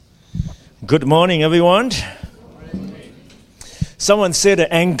Good morning, everyone. Someone said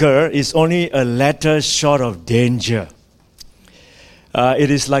that anger is only a letter short of danger.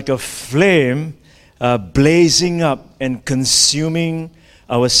 It is like a flame blazing up and consuming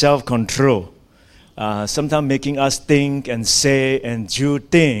our self-control, sometimes making us think and say and do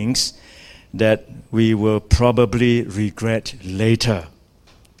things that we will probably regret later.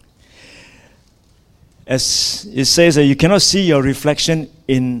 As it says that you cannot see your reflection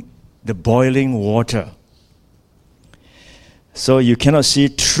in the boiling water. So you cannot see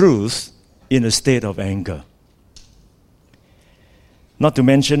truth in a state of anger. Not to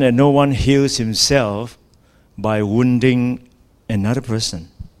mention that no one heals himself by wounding another person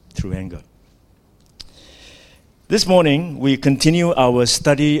through anger. This morning, we continue our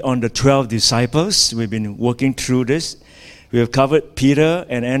study on the 12 disciples. We've been working through this. We have covered Peter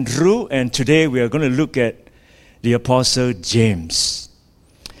and Andrew, and today we are going to look at the Apostle James.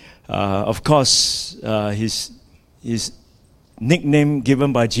 Of course, his nickname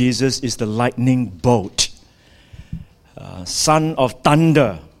given by Jesus is the lightning bolt, son of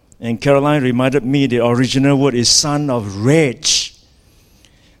thunder. And Caroline reminded me the original word is son of rage.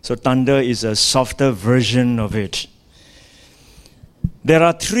 So thunder is a softer version of it. There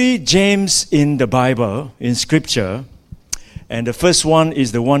are 3 James in the Bible, in Scripture. And the first one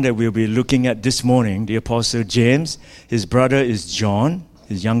is the one that we'll be looking at this morning, the Apostle James. His brother is John,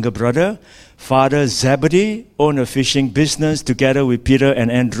 his younger brother. Father Zebedee owned a fishing business together with Peter and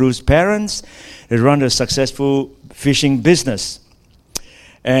Andrew's parents. They run a successful fishing business.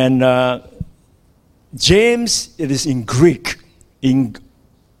 And James, it is in Greek. In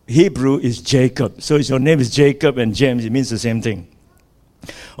Hebrew is Jacob. So if your name is Jacob and James, it means the same thing.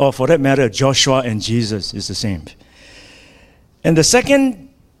 Or for that matter, Joshua and Jesus is the same. And the second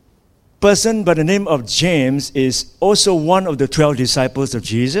person by the name of James is also one of the 12 disciples of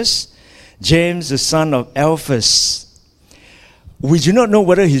Jesus. James, the son of Alphaeus. We do not know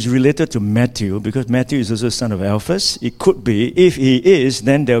whether he's related to Matthew, because Matthew is also the son of Alphaeus. It could be. If he is,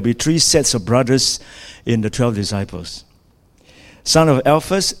 then there will be 3 sets of brothers in the 12 disciples. Son of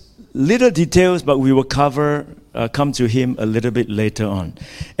Alphaeus, little details, but we will come to him a little bit later on.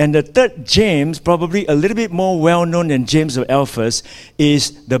 And the third James, probably a little bit more well-known than James of Alphaeus,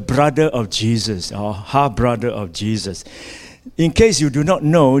 is the brother of Jesus, or half-brother of Jesus. In case you do not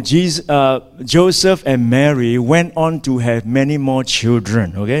know, Joseph and Mary went on to have many more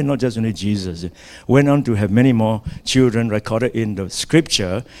children, okay? Not just only Jesus. Went on to have many more children recorded in the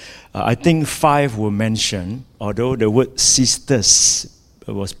Scripture. I think 5 were mentioned, although the word sisters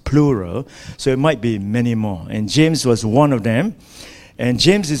was plural, so it might be many more. And James was one of them. And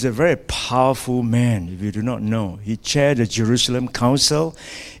James is a very powerful man, if you do not know. He chaired the Jerusalem Council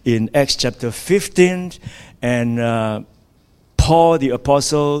in Acts chapter 15, and Paul, the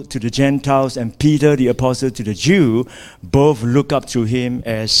apostle to the Gentiles, and Peter, the apostle to the Jew, both look up to him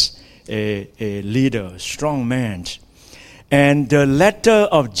as a leader, strong man. And the letter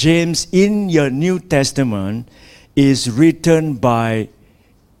of James in your New Testament is written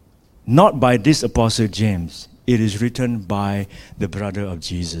not by this apostle James. It is written by the brother of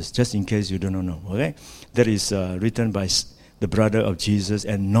Jesus, just in case you do not know, okay? That is written by the brother of Jesus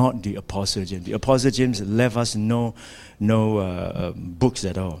and not the apostle James. The apostle James left us no books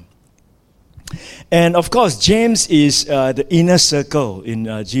at all. And of course, James is the inner circle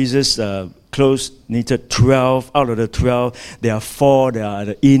in Jesus' close-knitted 12. Out of the 12, there are 4 that are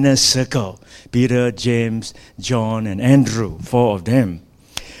the inner circle. Peter, James, John, and Andrew, 4 of them.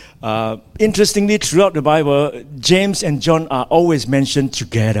 Interestingly, throughout the Bible, James and John are always mentioned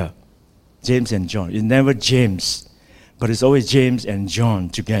together. James and John. It's never James, but it's always James and John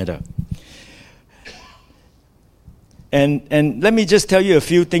together. And let me just tell you a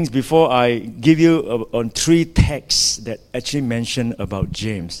few things before I give you on 3 texts that actually mention about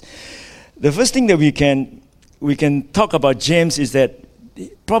James. The first thing that we can talk about James is that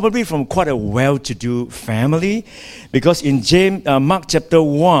probably from quite a well-to-do family, because in Mark chapter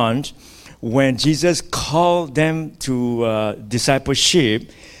 1, when Jesus called them to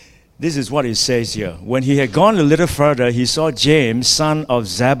discipleship, this is what it says here. When he had gone a little further, he saw James, son of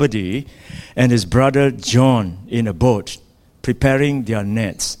Zebedee, and his brother John in a boat, preparing their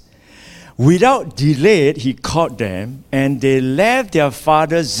nets. Without delay, he called them, and they left their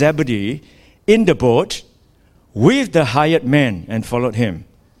father Zebedee in the boat with the hired men and followed him.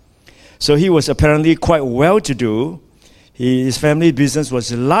 So he was apparently quite well-to-do. His family business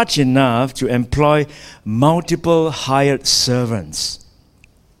was large enough to employ multiple hired servants.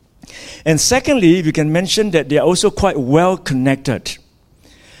 And secondly, we can mention that they are also quite well-connected.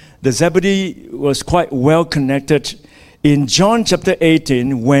 The Zebedee was quite well-connected In John chapter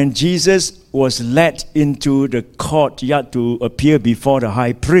 18, when Jesus was led into the courtyard to appear before the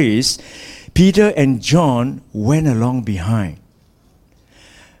high priest, Peter and John went along behind.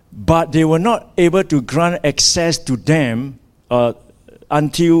 But they were not able to grant access to them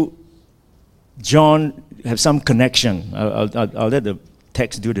until John had some connection. I'll let the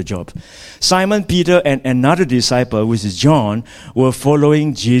text do the job. Simon Peter and another disciple, which is John, were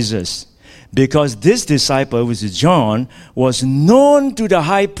following Jesus, because this disciple, which is John, was known to the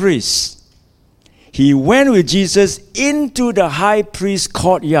high priest. He went with Jesus into the high priest's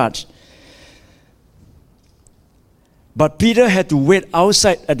courtyard. But Peter had to wait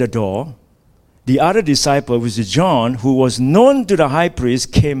outside at the door. The other disciple, which is John, who was known to the high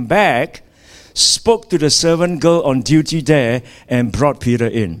priest, came back, spoke to the servant girl on duty there, and brought Peter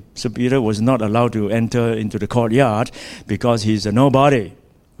in. So Peter was not allowed to enter into the courtyard because he's a nobody.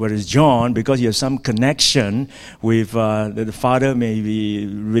 Whereas John, because he has some connection with the father, may be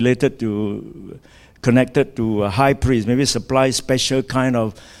connected to a high priest, maybe supply special kind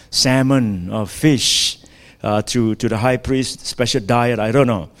of salmon or fish to the high priest, special diet, I don't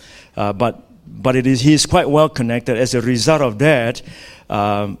know. But he's quite well connected. As a result of that,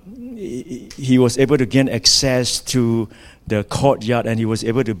 he was able to gain access to the courtyard, and he was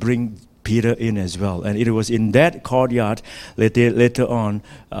able to bring Peter in as well. And it was in that courtyard later on,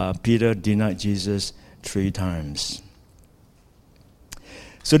 Peter denied Jesus 3 times.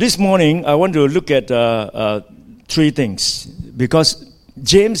 So this morning, I want to look at 3 things, because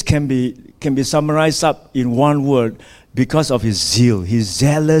James can be summarized up in one word: because of his zeal. He's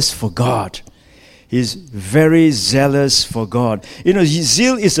zealous for God. He's very zealous for God. You know,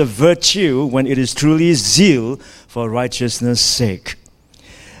 zeal is a virtue when it is truly zeal for righteousness' sake.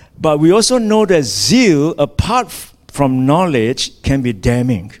 But we also know that zeal, apart from knowledge, can be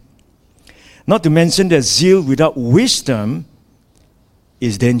damning. Not to mention that zeal without wisdom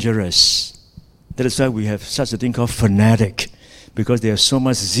is dangerous. That is why we have such a thing called fanatic, because they have so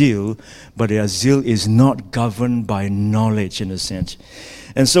much zeal, but their zeal is not governed by knowledge in a sense.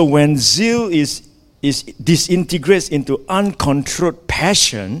 And so when zeal disintegrates into uncontrolled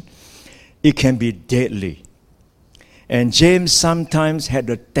passion, it can be deadly. And James sometimes had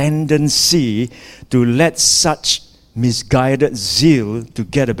a tendency to let such misguided zeal to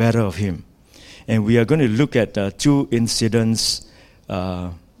get the better of him. And we are going to look at 2 incidents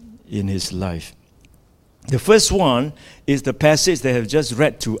in his life. The first one is the passage they have just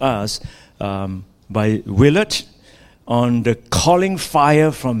read to us by Willard on the calling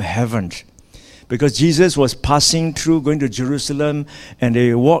fire from heaven. Because Jesus was passing through, going to Jerusalem, and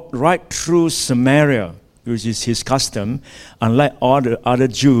they walked right through Samaria, which is his custom. Unlike all the other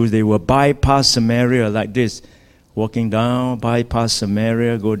Jews, they will bypass Samaria like this. Walking down, bypass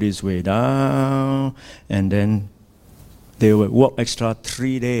Samaria, go this way down, and then they will walk extra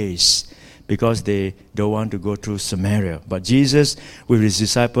 3 days because they don't want to go through Samaria. But Jesus, with his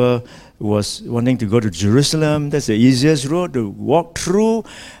disciple, was wanting to go to Jerusalem. That's the easiest road to walk through.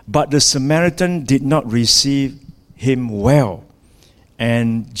 But the Samaritan did not receive him well.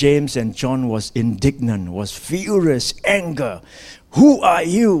 And James and John was indignant, was furious, anger. Who are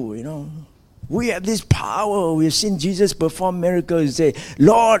you? You know, we have this power. We've seen Jesus perform miracles. You say,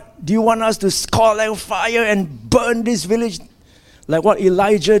 Lord, do you want us to call out fire and burn this village like what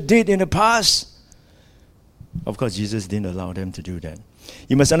Elijah did in the past? Of course, Jesus didn't allow them to do that.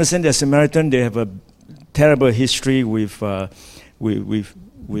 You must understand that Samaritan, they have a terrible history with the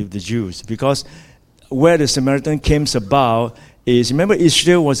Jews, because where the Samaritan came about is, remember,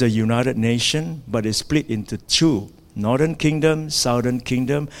 Israel was a united nation, but it split into 2. Northern kingdom, southern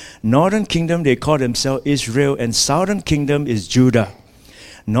kingdom. Northern kingdom, they call themselves Israel, and southern kingdom is Judah.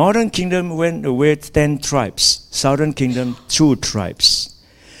 Northern kingdom went away 10 tribes. Southern kingdom, 2 tribes.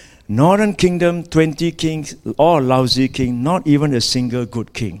 Northern kingdom, 20 kings, all lousy king, not even a single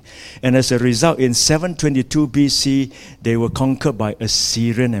good king. And as a result, in 722 BC, they were conquered by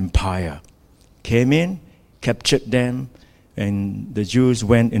Assyrian Empire. Came in, captured them, and the Jews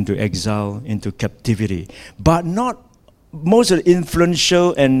went into exile, into captivity. But not most of the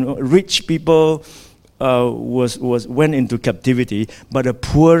influential and rich people went into captivity, but the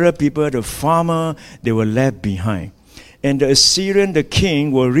poorer people, the farmer, they were left behind. And the Assyrian, the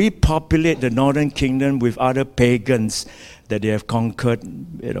king, will repopulate the northern kingdom with other pagans that they have conquered,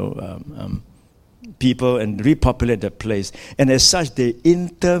 people, and repopulate the place. And as such, they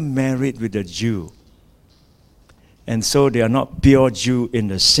intermarried with the Jew. And so they are not pure Jew in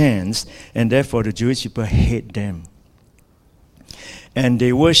the sense, and therefore the Jewish people hate them. And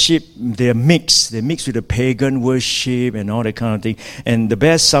they worship, they mix with the pagan worship and all that kind of thing. And the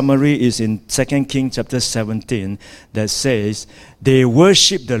best summary is in 2 Kings chapter 17 that says, they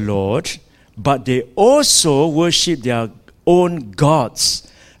worship the Lord, but they also worship their own gods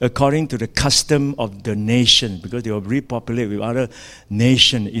according to the custom of the nation, because they were repopulated with other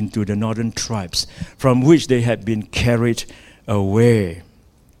nations into the northern tribes, from which they had been carried away.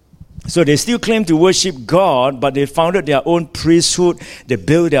 So they still claim to worship God, but they founded their own priesthood, they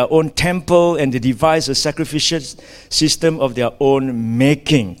built their own temple, and they devised a sacrificial system of their own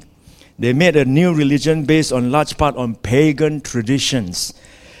making. They made a new religion based on large part on pagan traditions.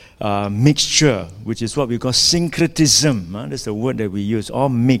 Mixture, which is what we call syncretism. That's the word that we use. All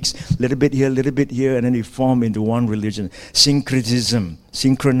mix, a little bit here, and then they form into one religion. Syncretism,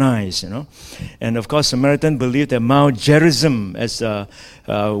 synchronize, And of course, Samaritan believed that Mount Gerizim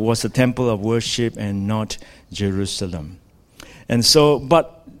was a temple of worship and not Jerusalem. And so,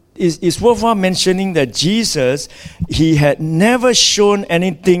 but it's worthwhile mentioning that Jesus, he had never shown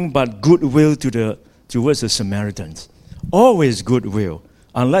anything but goodwill towards the Samaritans. Always goodwill.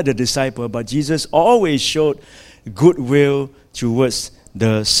 Unlike the disciple, but Jesus always showed goodwill towards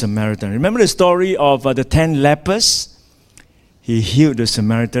the Samaritan. Remember the story of the 10 lepers? He healed the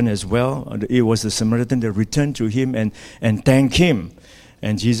Samaritan as well. It was the Samaritan that returned to him and thanked him.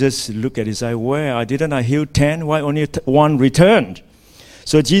 And Jesus looked at his eye, where didn't I heal 10? Why only one returned?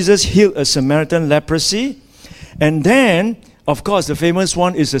 So Jesus healed a Samaritan leprosy. And then, of course, the famous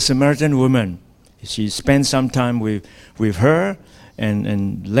one is the Samaritan woman. She spent some time with her,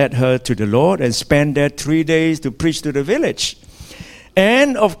 and led her to the Lord and spent there 3 days to preach to the village.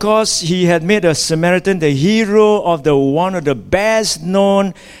 And of course, he had made a Samaritan the hero of one of the best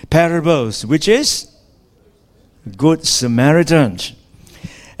known parables, which is Good Samaritan.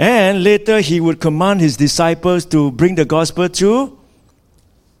 And later he would command his disciples to bring the gospel to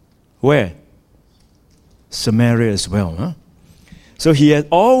where? Samaria as well. Huh? So he had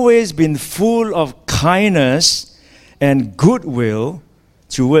always been full of kindness and goodwill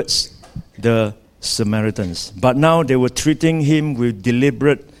towards the Samaritans. But now they were treating him with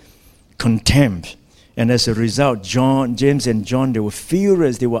deliberate contempt. And as a result, James and John, they were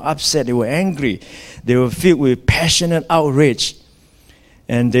furious, they were upset, they were angry. They were filled with passionate outrage.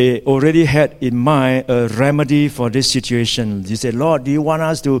 And they already had in mind a remedy for this situation. They said, Lord, do you want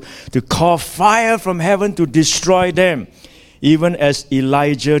us to call fire from heaven to destroy them? Even as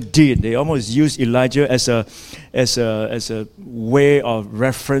Elijah did. They almost used Elijah as a way of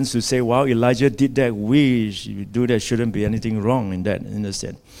reference to say, wow, Elijah did that, we do that, shouldn't be anything wrong in that, in a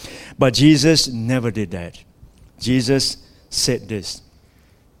sense. But Jesus never did that. Jesus said this.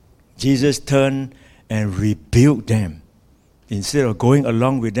 Jesus turned and rebuked them. Instead of going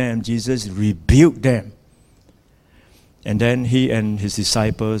along with them, Jesus rebuked them. And then he and his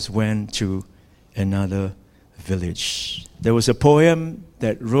disciples went to another village. There was a poem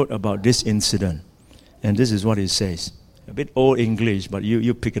that wrote about this incident. And this is what it says. A bit old English, but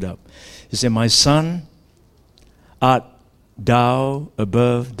you pick it up. It said, my son, art thou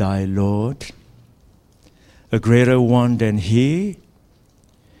above thy Lord, a greater one than he?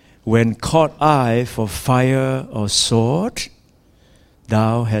 When caught I for fire or sword,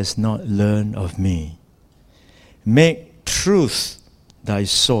 thou hast not learned of me. Make truth thy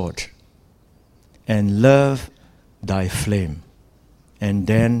sword, and love thy flame, and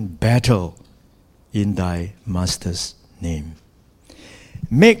then battle in thy master's name.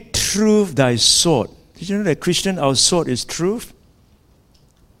 Make truth thy sword. Did you know that Christian, our sword is truth?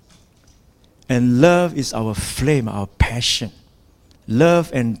 And love is our flame, our passion.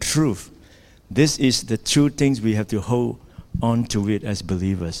 Love and truth. This is the two things we have to hold on to it as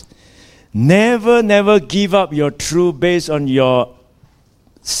believers. Never give up your truth based on your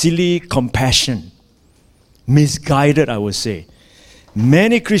silly compassion. Misguided, I would say.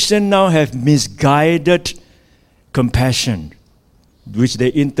 Many Christians now have misguided compassion, which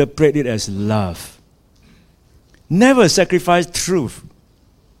they interpret it as love. Never sacrifice truth.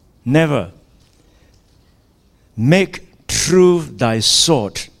 Never. Make truth thy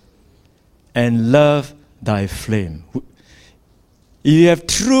sword, and love thy flame. If you have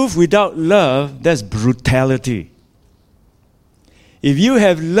truth without love, that's brutality. If you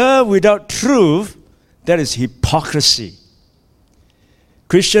have love without truth, that is hypocrisy.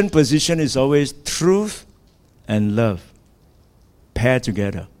 Christian position is always truth and love paired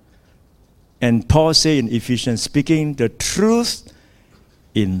together. And Paul said in Ephesians, speaking the truth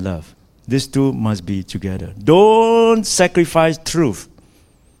in love. These two must be together. Don't sacrifice truth.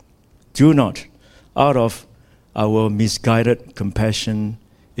 Do not, out of our misguided compassion,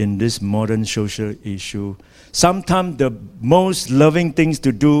 in this modern social issue. Sometimes the most loving things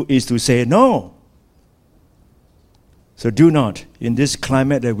to do is to say no. So do not, in this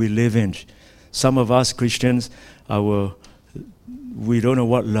climate that we live in. Some of us Christians, we don't know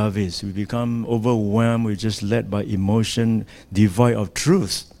what love is. We become overwhelmed. We're just led by emotion, devoid of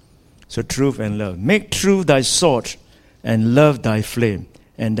truth. So truth and love. Make truth thy sword and love thy flame,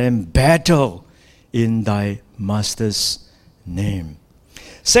 and then battle in thy master's name.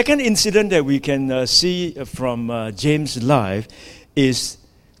 Second incident that we can see from James' life is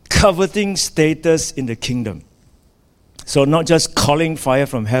coveting status in the kingdom. So not just calling fire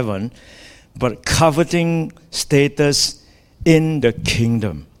from heaven, but coveting status in the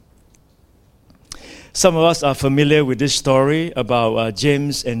kingdom. Some of us are familiar with this story about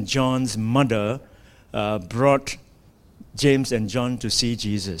James and John's mother brought James and John to see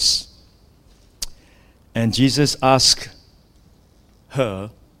Jesus. And Jesus asked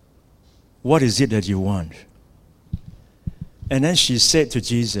her, "What is it that you want?" And then she said to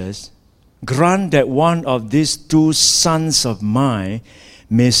Jesus, "Grant that one of these two sons of mine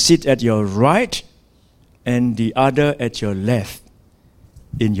may sit at your right and the other at your left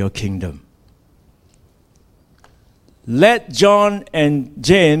in your kingdom. Let John and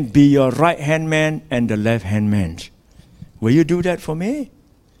James be your right-hand man and the left-hand man. Will you do that for me?"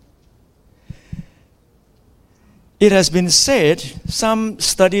 It has been said, some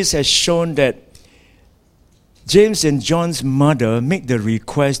studies have shown that James and John's mother make the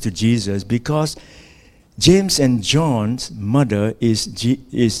request to Jesus because James and John's mother is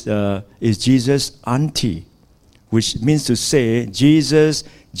Jesus' auntie, which means to say Jesus,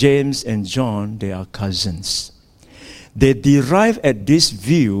 James, and John, they are cousins. They derive at this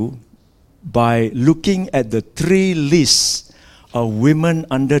view by looking at the three lists of women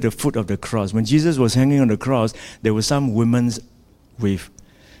under the foot of the cross. When Jesus was hanging on the cross, there were some women with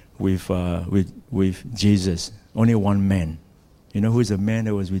Jesus. Only one man. You know who is the man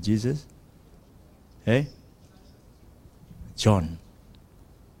that was with Jesus? Hey? John.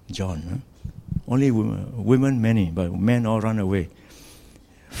 Huh? Only women many, but men all run away.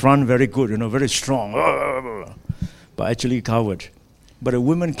 Front very good, very strong. But actually coward. But a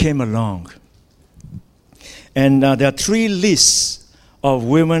woman came along. And there are three lists of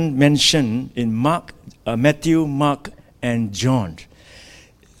women mentioned in Matthew, Mark, and John.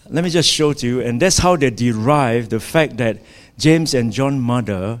 Let me just show to you, and that's how they derive the fact that James and John's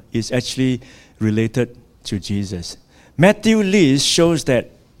mother is actually related to Jesus. Matthew list shows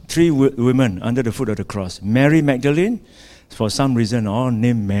that three women under the foot of the cross. Mary Magdalene, for some reason, all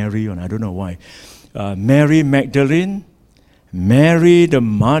named Mary, and I don't know why. Mary Magdalene, Mary, the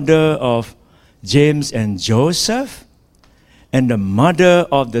mother of James and Joseph, and the mother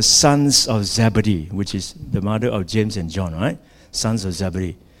of the sons of Zebedee, which is the mother of James and John, right? Sons of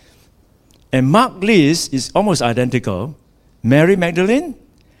Zebedee. And Mark's list is almost identical. Mary Magdalene,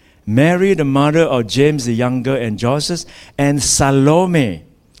 Mary, the mother of James the younger and Joseph, and Salome.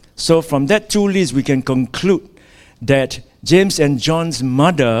 So from that two lists, we can conclude that James and John's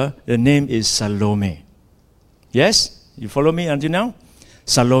mother, the name is Salome. Yes? You follow me until now?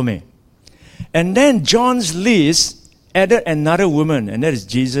 Salome. And then John's list added another woman, and that is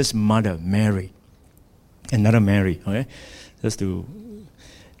Jesus' mother, Mary. Another Mary, okay? Just to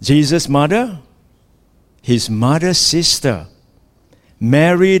Jesus' mother, his mother's sister,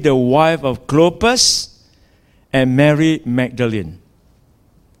 Mary, the wife of Clopas, and Mary Magdalene.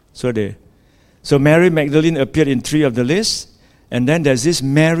 So Mary Magdalene appeared in three of the lists, and then there's this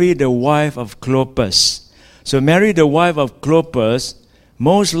Mary, the wife of Clopas. So Mary, the wife of Clopas,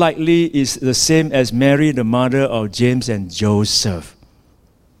 most likely is the same as Mary, the mother of James and Joseph.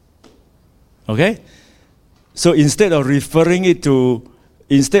 Okay? So instead of referring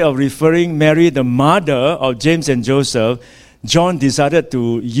Mary, the mother of James and Joseph, John decided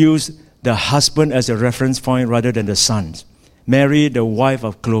to use the husband as a reference point rather than the son. Mary, the wife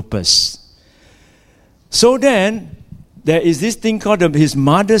of Clopas. So then, there is this thing called his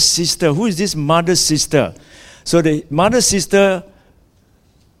mother's sister. Who is this mother's sister? So the mother's sister,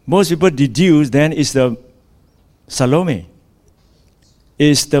 most people deduce then is the Salome.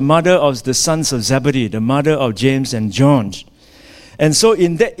 Is the mother of the sons of Zebedee, the mother of James and John. And so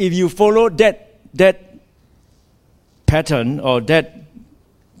in that, if you follow that pattern or that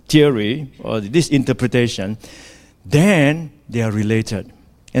theory or this interpretation, then they are related.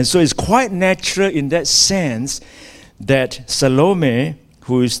 And so it's quite natural in that sense that Salome,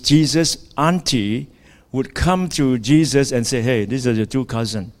 who is Jesus' auntie, would come to Jesus and say, "Hey, these are your two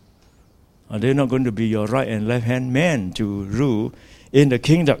cousins. Are they not going to be your right and left hand man to rule in the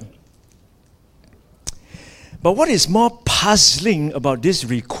kingdom?" But what is more puzzling about this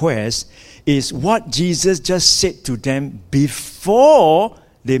request is what Jesus just said to them before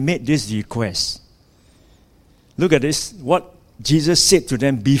they made this request. Look at this, what Jesus said to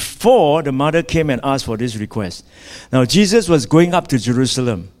them before the mother came and asked for this request. Now, Jesus was going up to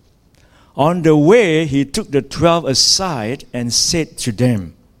Jerusalem. On the way, he took the 12 aside and said to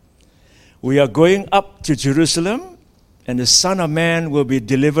them, "We are going up to Jerusalem, and the Son of Man will be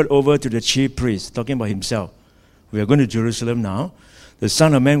delivered over to the chief priests." Talking about himself. We are going to Jerusalem now. The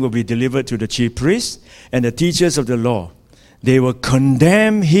Son of Man will be delivered to the chief priests and the teachers of the law. They will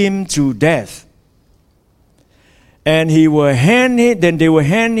condemn him to death. And then they will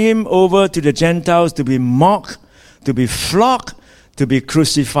hand him over to the Gentiles to be mocked, to be flogged, to be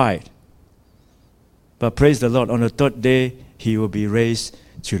crucified. But praise the Lord, on the third day, he will be raised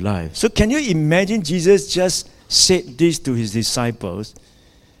to life. So can you imagine Jesus just said this to his disciples,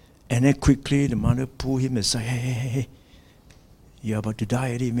 and then quickly the mother pulled him aside. Hey, you're about to die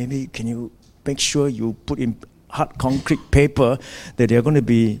already. Maybe can you make sure you put in hard concrete paper that they're going to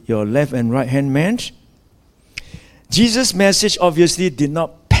be your left and right hand man? Jesus' message obviously did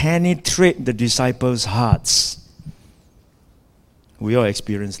not penetrate the disciples' hearts. We all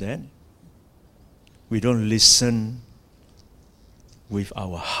experience that. We don't listen with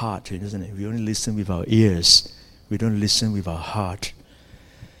our heart, isn't it? We only listen with our ears. We don't listen with our heart.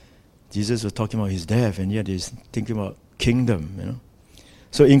 Jesus was talking about his death, and yet he's thinking about kingdom,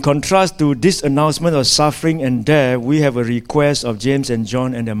 So in contrast to this announcement of suffering and death, we have a request of James and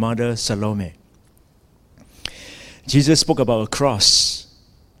John and their mother Salome. Jesus spoke about a cross,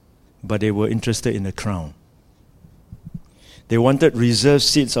 but they were interested in a crown. They wanted reserved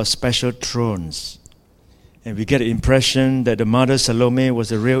seats or special thrones. And we get the impression that the mother Salome was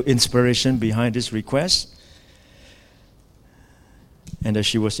the real inspiration behind this request, and that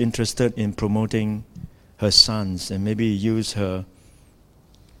she was interested in promoting her sons and maybe use her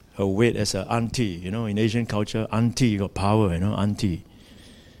weight as an auntie. In Asian culture, auntie got power, auntie.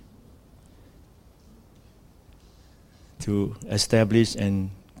 To establish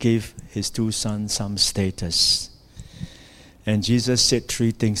and give his two sons some status. And Jesus said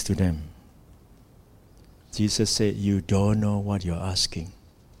three things to them. Jesus said, "You don't know what you're asking."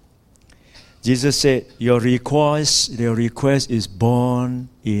 Jesus said, your request is born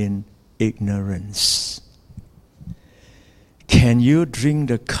in ignorance. Can you drink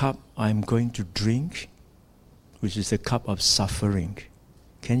the cup I'm going to drink, which is the cup of suffering?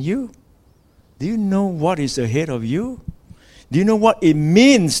 Can you? Do you know what is ahead of you? Do you know what it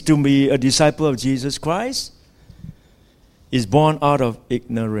means to be a disciple of Jesus Christ? It's born out of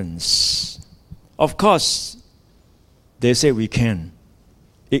ignorance. Of course, they say we can.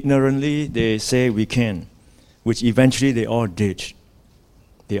 Ignorantly, they say we can, which eventually they all did.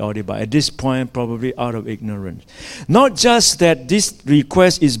 But at this point, probably out of ignorance. Not just that this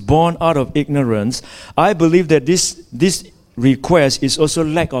request is born out of ignorance, I believe that this request is also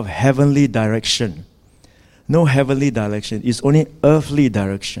lack of heavenly direction. No heavenly direction, it's only earthly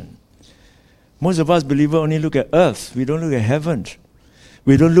direction. Most of us believers only look at earth. We don't look at heaven.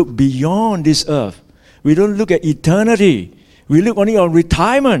 We don't look beyond this earth. We don't look at eternity. We look only on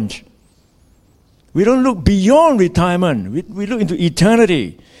retirement. We don't look beyond retirement. We look into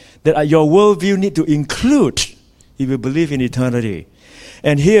eternity. That your worldview need to include if you believe in eternity.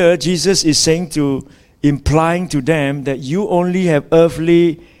 And here Jesus is implying to them that you only have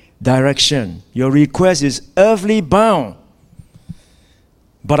earthly direction. Your request is earthly bound.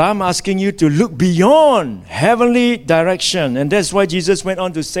 But I'm asking you to look beyond heavenly direction. And that's why Jesus went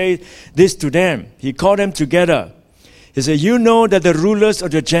on to say this to them. He called them together. He said, you know that the rulers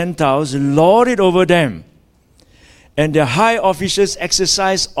of the Gentiles lord it over them, and their high officials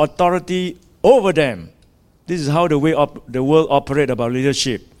exercise authority over them. This is how the world operates about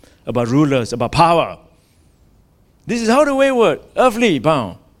leadership, about rulers, about power. This is how the way works, earthly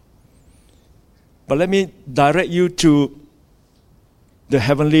bound. But let me direct you to the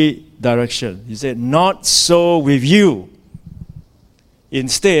heavenly direction. He said, not so with you.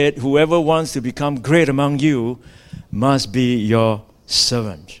 Instead, whoever wants to become great among you must be your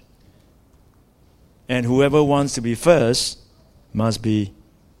servant. And whoever wants to be first must be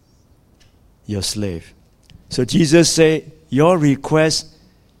your slave. So Jesus said, your request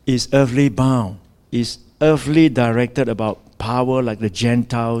is earthly bound, is earthly directed about power like the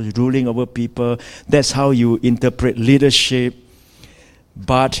Gentiles, ruling over people. That's how you interpret leadership.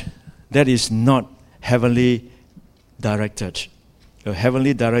 But that is not heavenly directed. A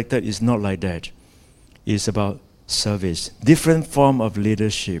heavenly directed is not like that. It's about service. Different form of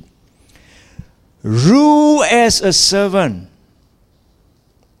leadership. Rule as a servant.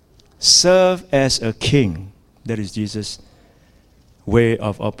 Serve as a king. That is Jesus' way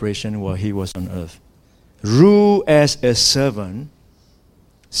of operation while he was on earth. Rule as a servant,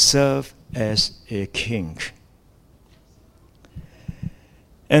 serve as a king.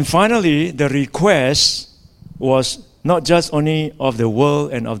 And finally, the request was not just only of the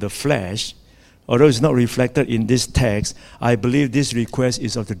world and of the flesh, although it's not reflected in this text. I believe this request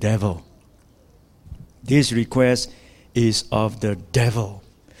is of the devil. This request is of the devil.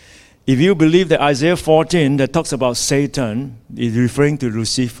 If you believe that Isaiah 14 that talks about Satan is referring to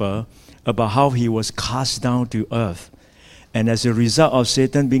Lucifer, about how he was cast down to earth. And as a result of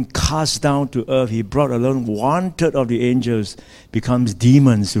Satan being cast down to earth, he brought along 1/3 of the angels becomes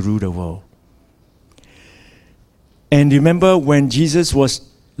demons to rule the world. And remember when Jesus was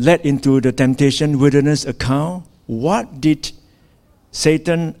led into the temptation wilderness account, what did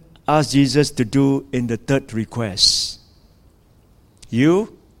Satan ask Jesus to do in the third request?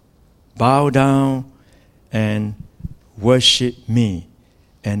 You bow down and worship me,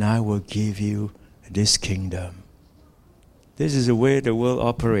 and I will give you this kingdom. This is the way the world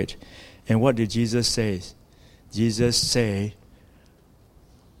operates. And what did Jesus say? Jesus said,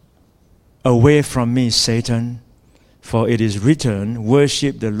 away from me, Satan, for it is written,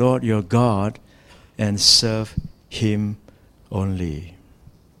 worship the Lord your God and serve him only.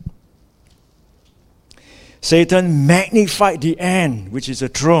 Satan magnified the end, which is a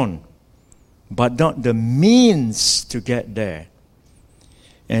throne, but not the means to get there.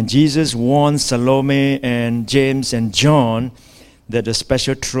 And Jesus warned Salome and James and John that the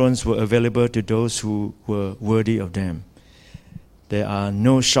special thrones were available to those who were worthy of them. There are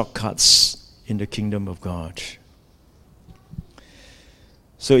no shortcuts in the kingdom of God.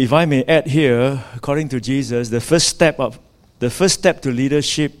 So if I may add here, according to Jesus, the first step to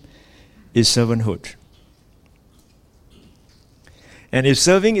leadership is servanthood. And if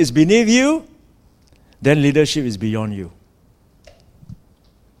serving is beneath you, then leadership is beyond you.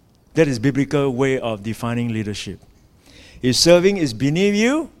 That is biblical way of defining leadership. If serving is beneath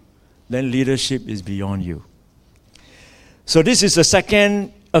you, then leadership is beyond you. So this is the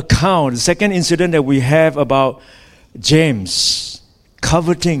second account, the second incident that we have about James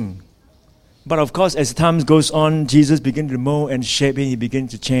coveting. But of course, as time goes on, Jesus began to mold and shape him, he began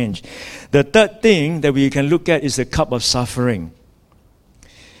to change. The third thing that we can look at is the cup of suffering.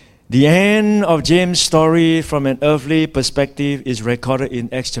 The end of James' story from an earthly perspective is recorded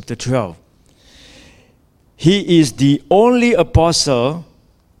in Acts chapter 12. He is the only apostle,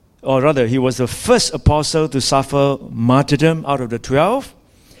 or rather, he was the first apostle to suffer martyrdom out of the 12.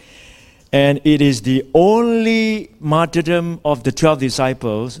 And it is the only martyrdom of the 12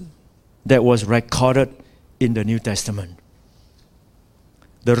 disciples that was recorded in the New Testament.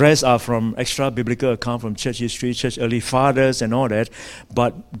 The rest are from extra biblical account from church history, church early fathers and all that.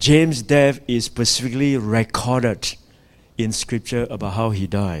 But James' death is specifically recorded in scripture about how he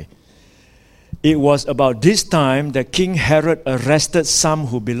died. It was about this time that King Herod arrested some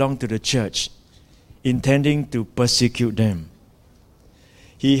who belonged to the church, intending to persecute them.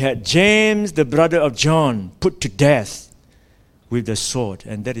 He had James, the brother of John, put to death with the sword,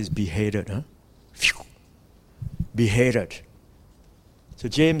 and that is beheaded. Beheaded. So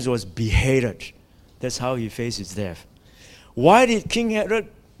James was beheaded. That's how he faced his death. Why did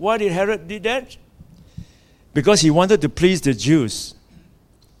Herod do that? Because he wanted to please the Jews.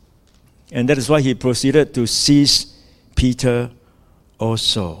 And that is why he proceeded to seize Peter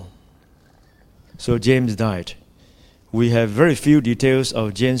also. So James died. We have very few details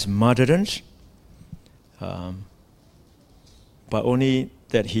of James' martyrdom, but only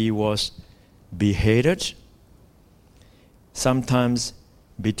that he was beheaded, sometimes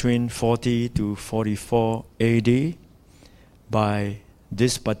between 40 to 44 AD by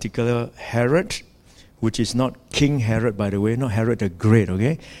this particular Herod, which is not King Herod, by the way, not Herod the Great,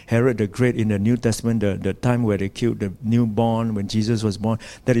 okay? Herod the Great in the New Testament, the time where they killed the newborn when Jesus was born,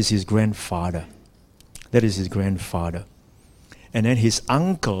 that is his grandfather. That is his grandfather. And then his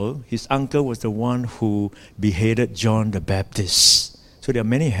uncle was the one who beheaded John the Baptist. So there are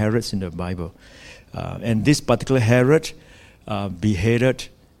many Herods in the Bible. And this particular Herod beheaded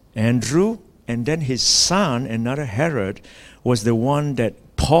Andrew, and then his son, another Herod, was the one that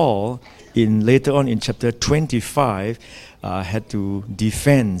Paul, later on in chapter 25, had to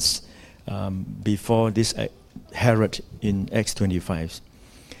defend before this Herod in Acts 25.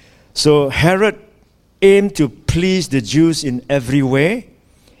 So Herod aimed to please the Jews in every way.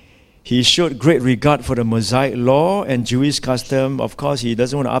 He showed great regard for the Mosaic law and Jewish custom. Of course, he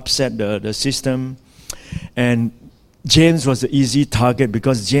doesn't want to upset the system. And James was an easy target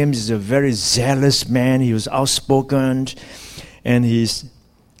because James is a very zealous man. He was outspoken, and his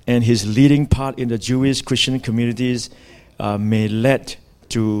and his leading part in the Jewish Christian communities may lead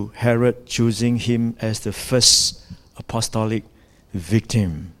to Herod choosing him as the first apostolic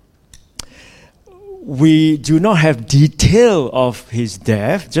victim. We do not have detail of his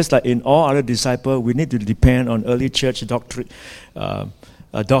death. Just like in all other disciples, we need to depend on early church doctrine,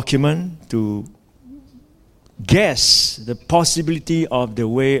 a document to guess the possibility of the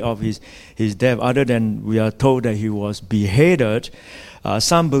way of his death, other than we are told that he was beheaded.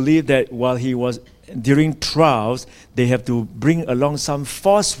 Some believe that while he was during trials, they have to bring along some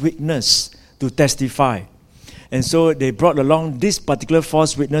false witness to testify. And so they brought along this particular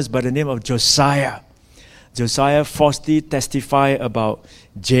false witness by the name of Josiah. Josiah falsely testified about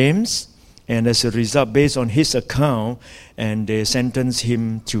James, and as a result, based on his account, and they sentenced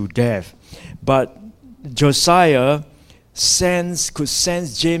him to death. But Josiah could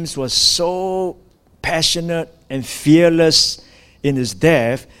sense James was so passionate and fearless in his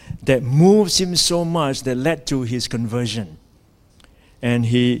death that moves him so much that led to his conversion. And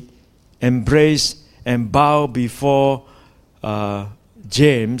he embraced and bowed before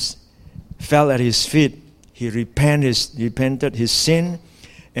James, fell at his feet. He repented his sin,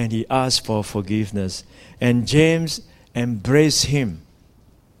 and he asked for forgiveness. And James embraced him,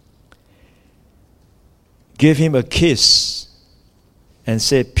 gave him a kiss, and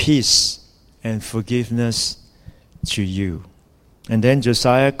said, "Peace and forgiveness to you." And then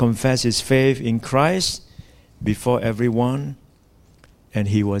Josiah confessed his faith in Christ before everyone, and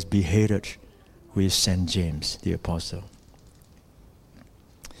he was beheaded with St. James the Apostle.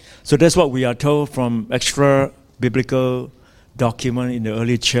 So that's what we are told from extra biblical document in the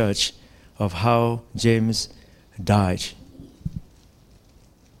early church of how James died,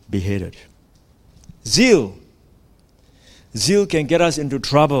 beheaded. Zeal. Zeal can get us into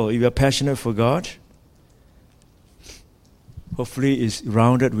trouble if we are passionate for God. Hopefully it's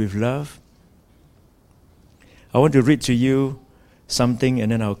rounded with love. I want to read to you something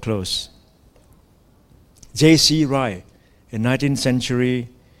and then I'll close. J.C. Ryle, a 19th century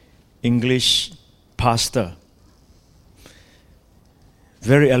English pastor.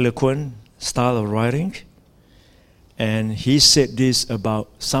 Very eloquent style of writing. And he said this about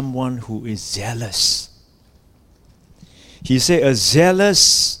someone who is zealous. He said a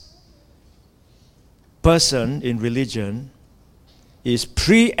zealous person in religion is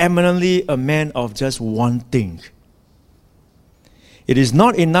preeminently a man of just one thing. It is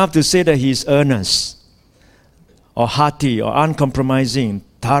not enough to say that he is earnest or hearty or uncompromising,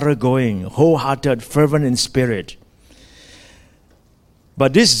 thoroughgoing, wholehearted, fervent in spirit.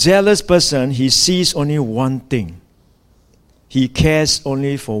 But this zealous person, he sees only one thing. He cares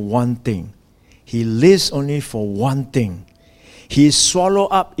only for one thing. He lives only for one thing. He is swallowed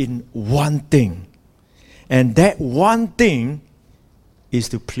up in one thing. And that one thing is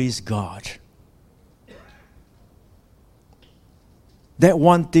to please God. That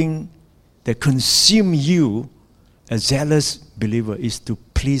one thing that consumes you, a zealous believer, is to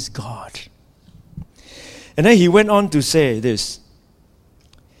please God. And then he went on to say this.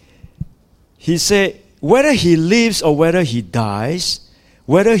 He said, whether he lives or whether he dies,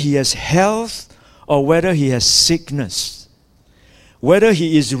 whether he has health or whether he has sickness, whether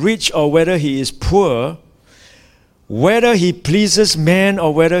he is rich or whether he is poor, whether he pleases man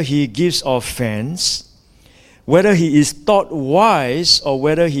or whether he gives offense, whether he is thought wise or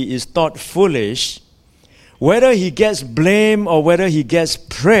whether he is thought foolish, whether he gets blame or whether he gets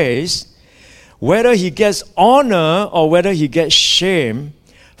praise, whether he gets honor or whether he gets shame,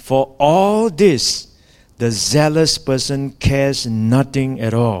 for all this, the zealous person cares nothing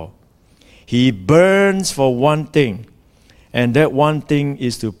at all. He burns for one thing, and that one thing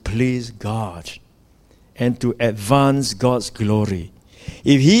is to please God and to advance God's glory.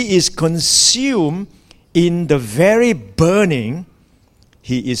 If he is consumed in the very burning,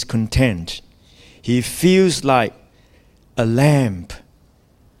 he is content. He feels like a lamp.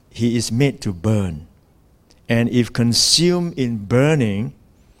 He is made to burn. And if consumed in burning,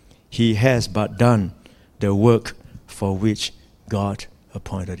 he has but done the work for which God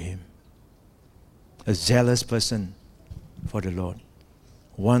appointed him. A zealous person for the Lord.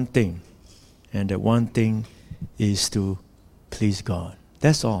 One thing, and that one thing is to please God.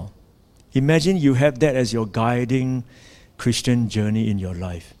 That's all. Imagine you have that as your guiding Christian journey in your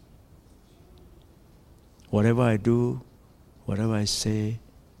life. Whatever I do, whatever I say,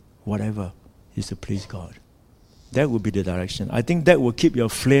 whatever is to please God. That will be the direction. I think that will keep your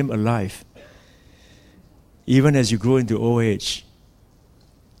flame alive. Even as you grow into old age.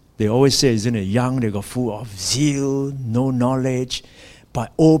 They always say, isn't it, young, they got full of zeal, no knowledge.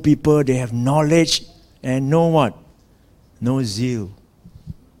 But old people, they have knowledge and no what? No zeal.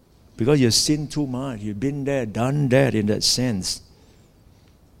 Because you've sinned too much. You've been there, done that in that sense.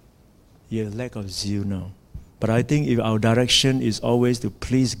 You have lack of zeal now. But I think if our direction is always to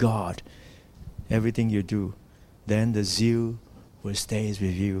please God, everything you do, then the zeal will stay with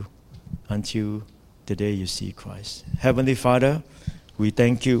you until the day you see Christ. Heavenly Father, we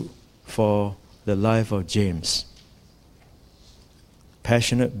thank you for the life of James.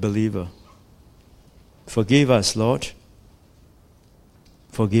 Passionate believer. Forgive us, Lord.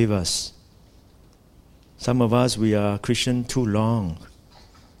 Forgive us. Some of us, we are Christian too long.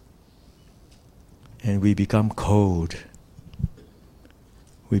 And we become cold.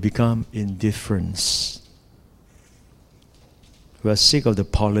 We become indifferent. We are sick of the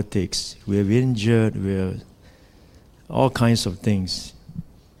politics. We are injured. We are all kinds of things.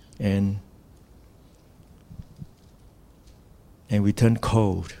 And we turn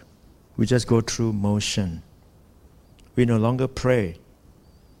cold. We just go through motion. We no longer pray.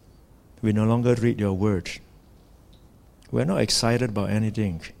 We no longer read your word. We're not excited about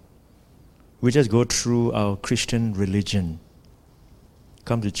anything. We just go through our Christian religion.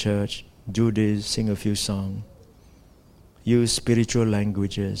 Come to church, do this, sing a few songs, use spiritual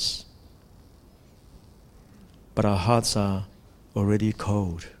languages. But our hearts are already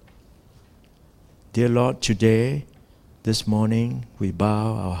cold. Dear Lord, today, this morning, we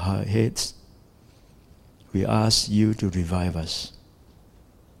bow our heads. We ask you to revive us.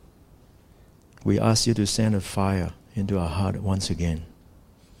 We ask you to send a fire into our heart once again,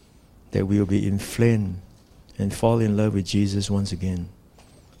 that we will be inflamed and fall in love with Jesus once again,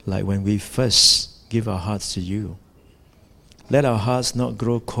 like when we first give our hearts to you. Let our hearts not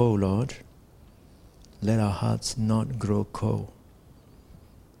grow cold, Lord. Let our hearts not grow cold.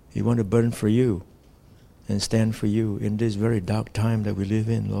 We want to burn for you and stand for you in this very dark time that we live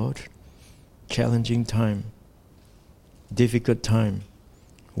in, Lord. Challenging time, difficult time,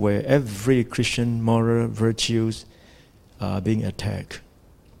 where every Christian moral virtues are being attacked.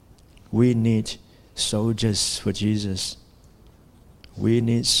 We need soldiers for Jesus. We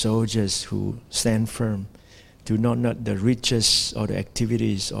need soldiers who stand firm, do not let the riches or the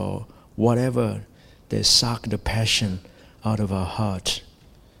activities or whatever that suck the passion out of our heart.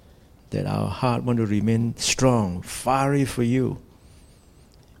 That our heart want to remain strong, fiery for you.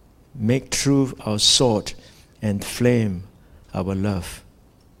 Make truth our sword and flame our love.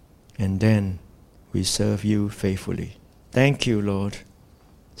 And then we serve you faithfully. Thank you, Lord.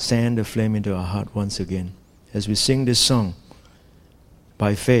 Send the flame into our heart once again. As we sing this song,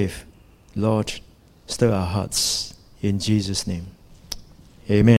 by faith, Lord, stir our hearts in Jesus' name. Amen.